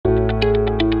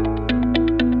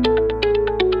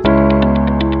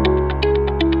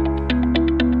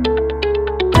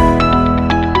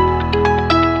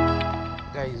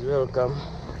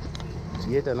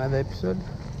yet another episode.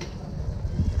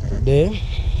 Today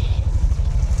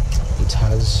it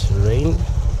has rained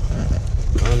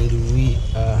and we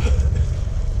are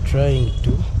trying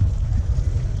to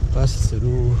pass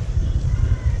through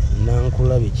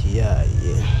Nankulabye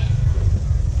Kiyaaye.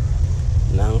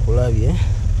 Nankulabye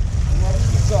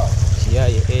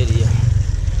Kiyaaye area.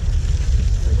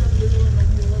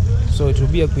 So it will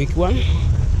be a quick one.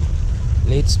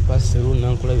 Let's pass through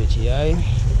Nankulabye Kiyaaye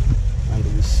and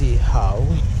we see how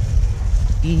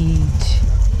it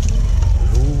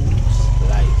looks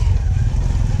like.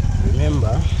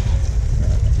 Remember,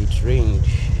 it rained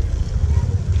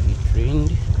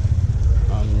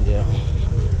and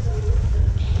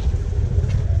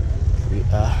we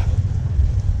are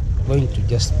going to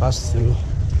just pass through.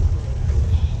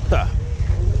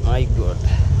 My God,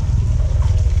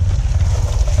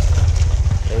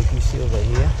 like you see over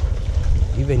here,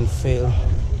 even fail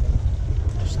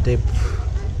to step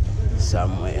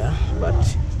somewhere,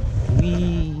 but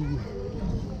we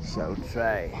shall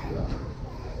try.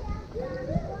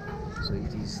 So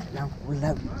it is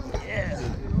Nankulabye. Yeah.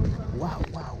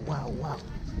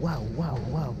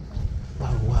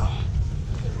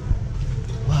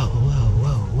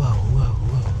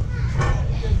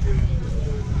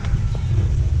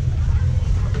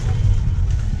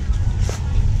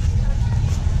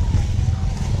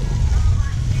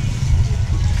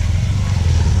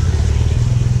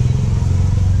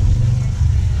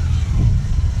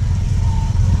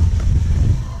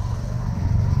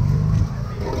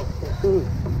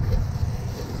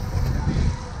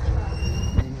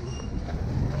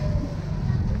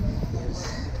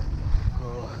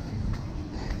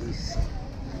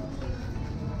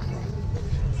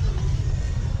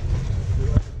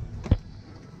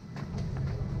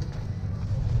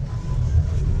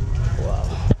 Wow.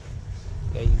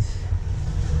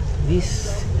 This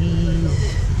is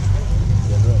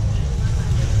the road.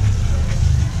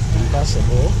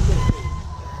 Impassable,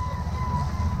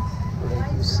 like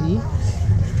you see,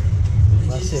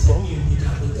 impassable,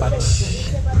 but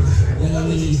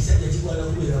we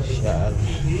shall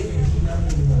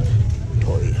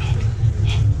toil.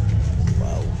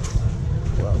 Wow.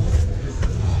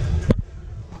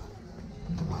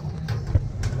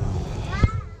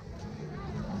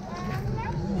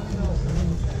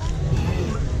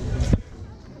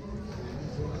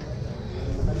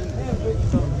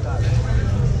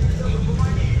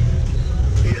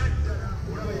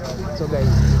 So guys,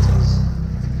 it is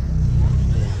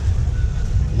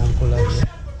Nankulabye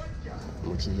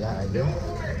Kiyaaye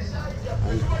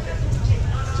and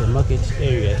the market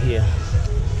area here.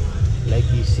 Like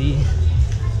you see,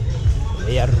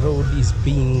 their road is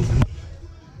being,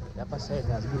 the upper side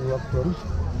has been worked on,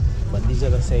 but these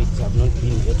other sides have not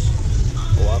been yet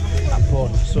worked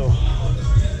upon. So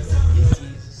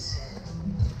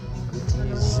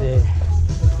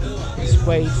it's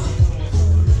quite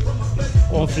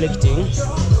conflicting.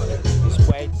 It's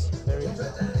quite very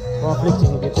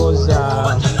conflicting because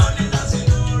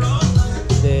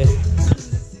the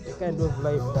kind of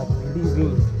life that we live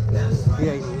in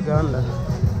here in Uganda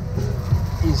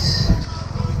is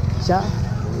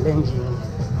challenging.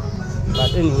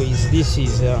 But anyways, this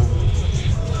is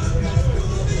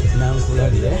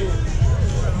Nankulabye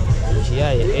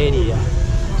Kiyaaye area.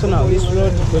 So now this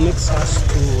road connects us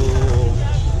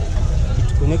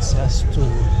to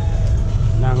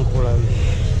Nankulabye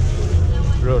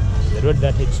road, the road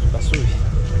that heads to Kasubi.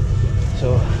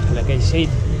 So like I said,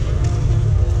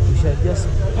 we shall just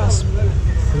pass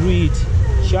through it,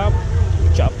 chop.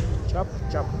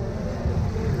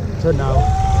 So now,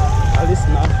 at least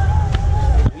now,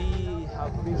 we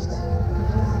have reached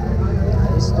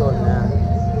on the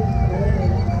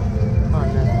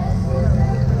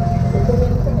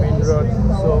main road.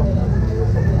 So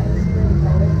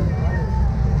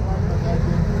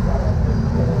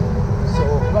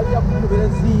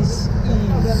this is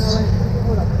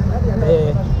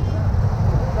the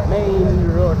main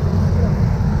road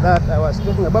that I was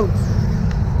talking about.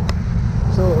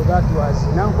 So that was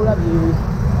Nankulabye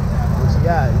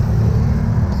Kiyaaye.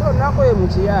 So Nankulabye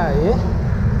Kiyaaye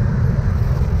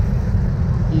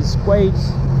is quite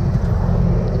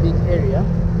a big area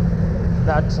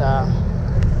that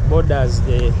borders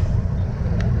the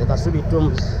Kasubi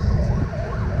tombs.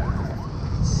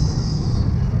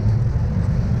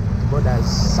 Borders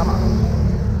summer.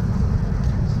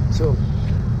 So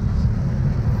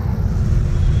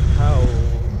how,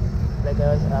 like I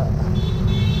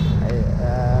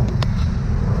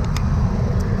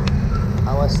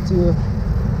was still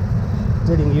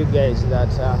telling you guys that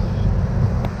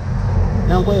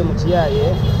Nankulabye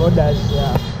Kiyaaye borders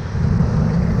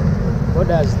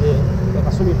the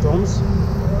Kasubi tombs.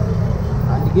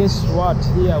 guess what?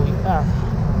 Here we are.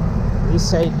 This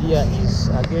side here is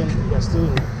again, we are still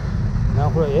in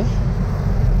Nankulabye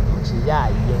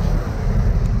Kiyaaye.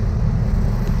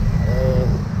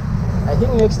 I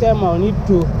think next time I'll need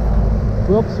to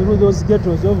walk through those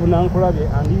ghettos of Nankulabye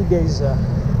and you guys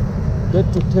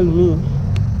get to tell me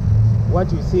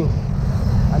what you think.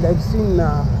 And I've seen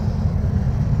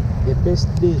the best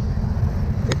day.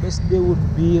 The best day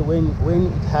would be when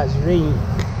it has rained,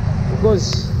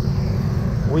 because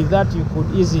with that you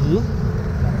could easily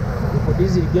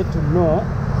get to know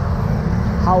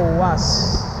how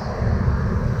worse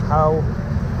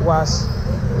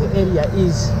the area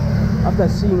is after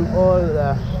seeing all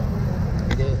the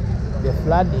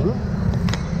flooding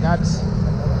that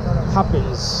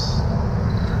happens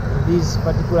in these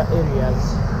particular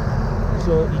areas.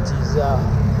 So it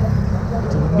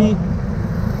will be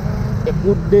a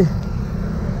good day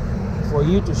for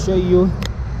you to show you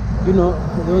know,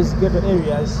 those ghetto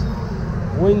areas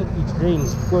when it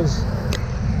rains, because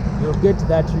you'll get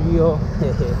that real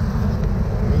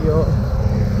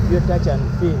touch and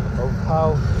feel of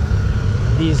how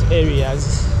these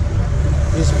areas,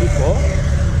 these people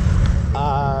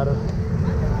are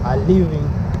living.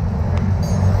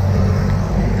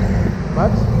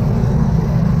 But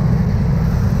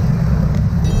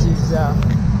it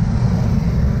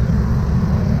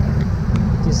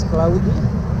is cloudy.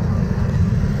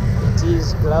 It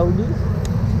is cloudy,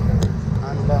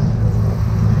 and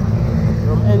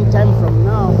from any time from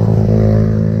now,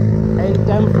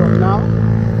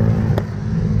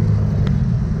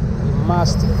 we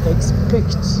must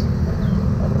expect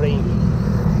rain.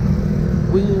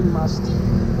 We must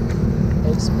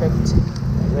expect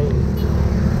rain.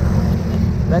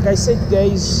 Like I said,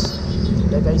 guys,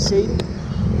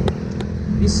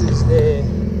 this is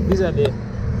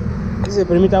a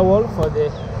perimeter wall for the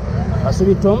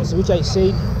Kasubi tombs, which I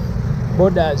said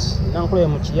borders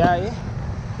Nankulabye Kiyaaye,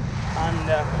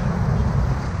 and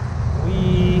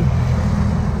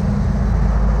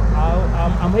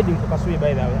I'm heading to Kasubi,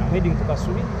 by the way. I'm heading to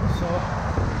Kasubi, so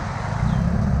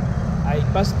I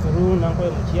passed through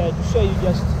Nankulabye Kiyaaye to show you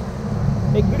just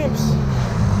a glimpse.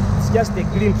 It's just a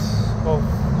glimpse of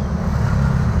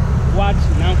what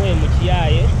Nankulabye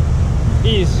Kiyaaye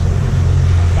is.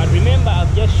 But remember,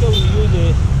 I've just shown you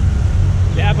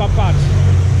the upper part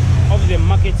of the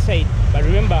market side. But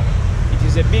remember, it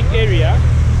is a big area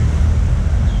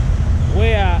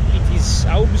where it is,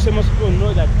 I would say most people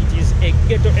know that it is a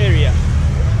ghetto area.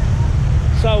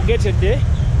 So I'll get a day,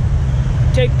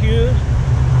 take you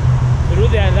through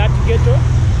that ghetto.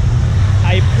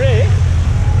 I pray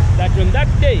that on that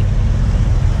day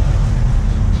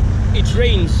it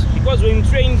rains, because when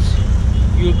it rains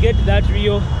you get that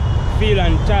real feel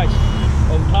and touch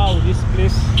of how this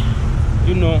place,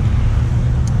 you know,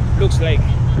 looks like.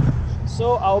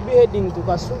 So I'll be heading to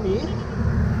Kasubi,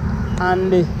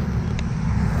 and it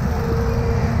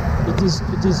is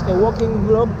a walking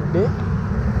vlog today.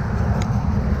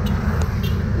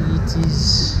 It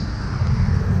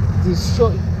is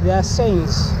showing, there are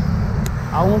signs,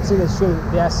 I won't say they're showing,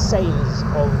 there are signs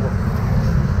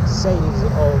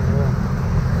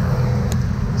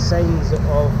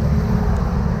of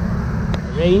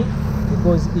rain,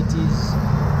 because it is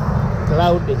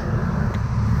cloudy.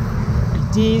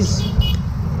 It is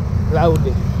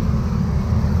cloudy.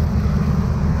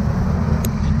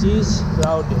 It is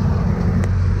cloudy.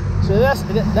 So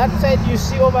that side you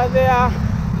see over there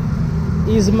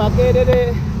is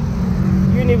Makerere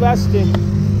University.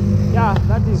 Yeah,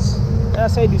 that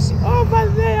side you see over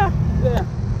there. There.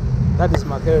 That is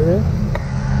Makerere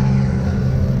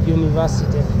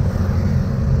University.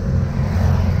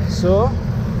 So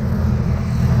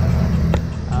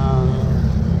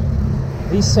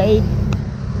this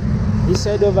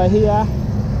side over here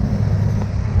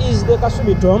is the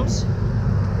Kasubi tombs,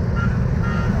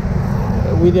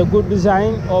 with a good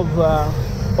design of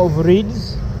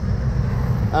reeds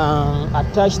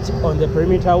attached on the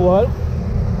perimeter wall,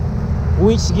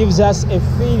 which gives us a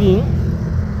feeling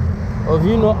of,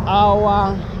 you know,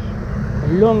 our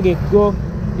long ago,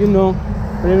 you know,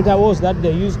 perimeter walls that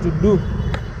they used to do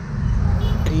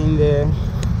in the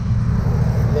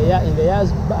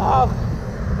years back.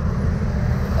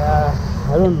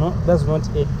 I don't know, that's not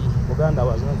AD. Uganda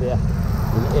was not there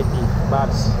in AD,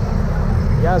 but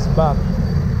years back,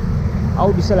 I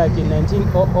would say like in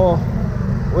 1900,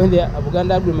 when the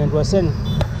Uganda agreement was signed,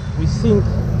 we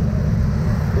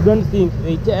don't think,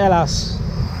 they tell us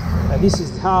that this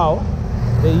is how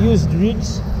they used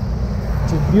reeds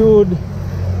to build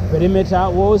perimeter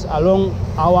walls along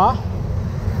our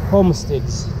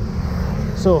homesteads.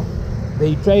 So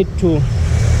they tried to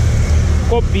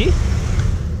copy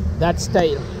that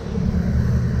style.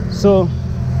 So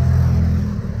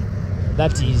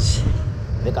that is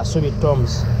the Kasubi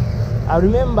tombs. I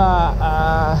remember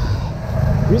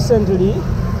recently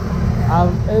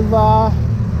I've ever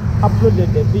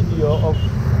uploaded a video of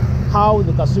how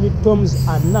the Kasubi tombs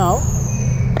are now.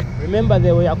 Remember,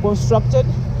 they were constructed,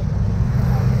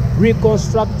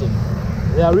 reconstructed.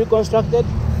 They are reconstructed,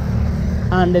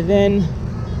 and then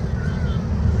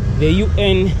the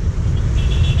UN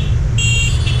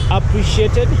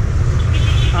appreciated,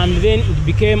 and then it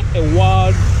became a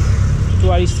world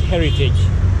tourist heritage.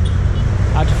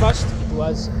 At first it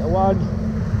was a world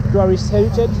tourist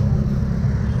heritage,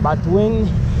 but when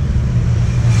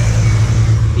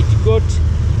it got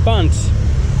burnt,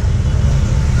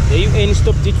 the UN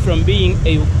stopped it from being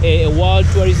a world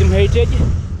tourism heritage.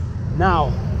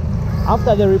 Now,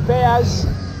 after the repairs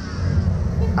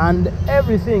and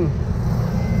everything,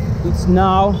 it's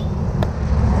now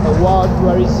a world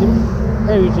tourism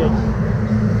heritage.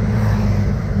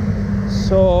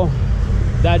 So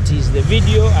that is the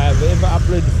video I have ever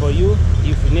uploaded for you.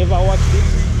 If you never watched it,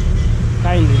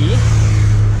 kindly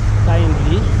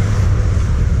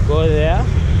go there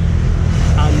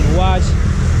and watch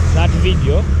that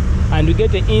video, and you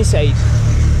get the insight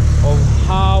of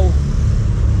how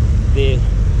the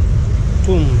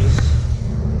tombs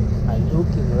are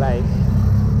looking like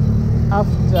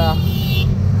after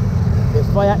the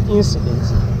fire incident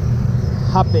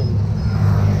happened.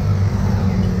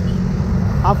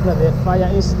 After the fire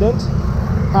incident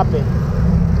happened,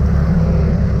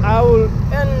 I will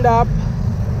end up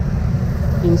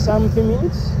in some few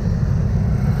minutes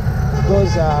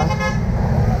because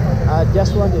I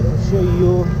just wanted to show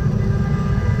you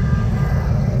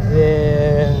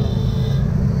the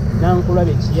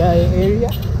Nankulabye Kiyaaye area,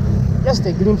 just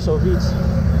a glimpse of it,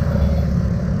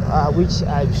 which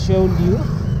I've showed you.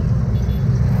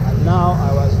 And now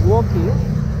I was walking,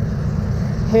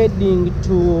 heading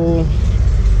to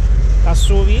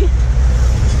Kasubi,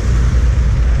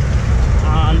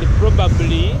 and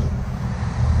probably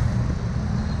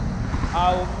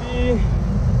I'll be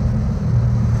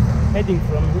heading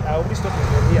from here. I'll be stopping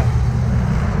from here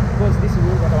because this is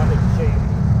what I wanted to show you.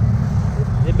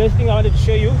 The best thing I wanted to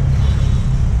show you,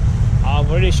 I've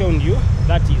already shown you.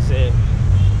 That is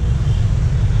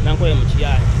Nankulabye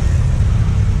Kiyaaye.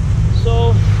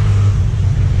 So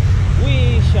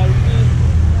we shall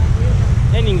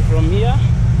be ending from here.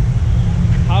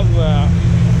 Have a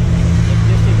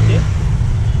blessed day.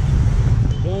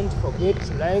 Don't forget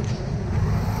to like,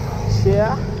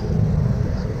 share,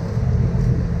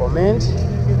 comment,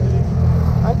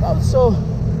 and also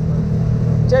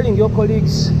telling your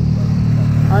colleagues.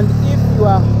 And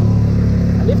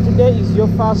if today is your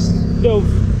first day of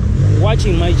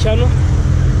watching my channel,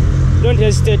 don't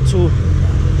hesitate to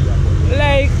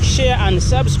like, share, and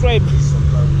subscribe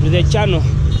to the channel.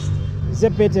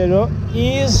 Zepetero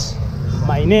is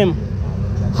my name.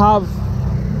 Have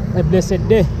a blessed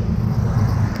day.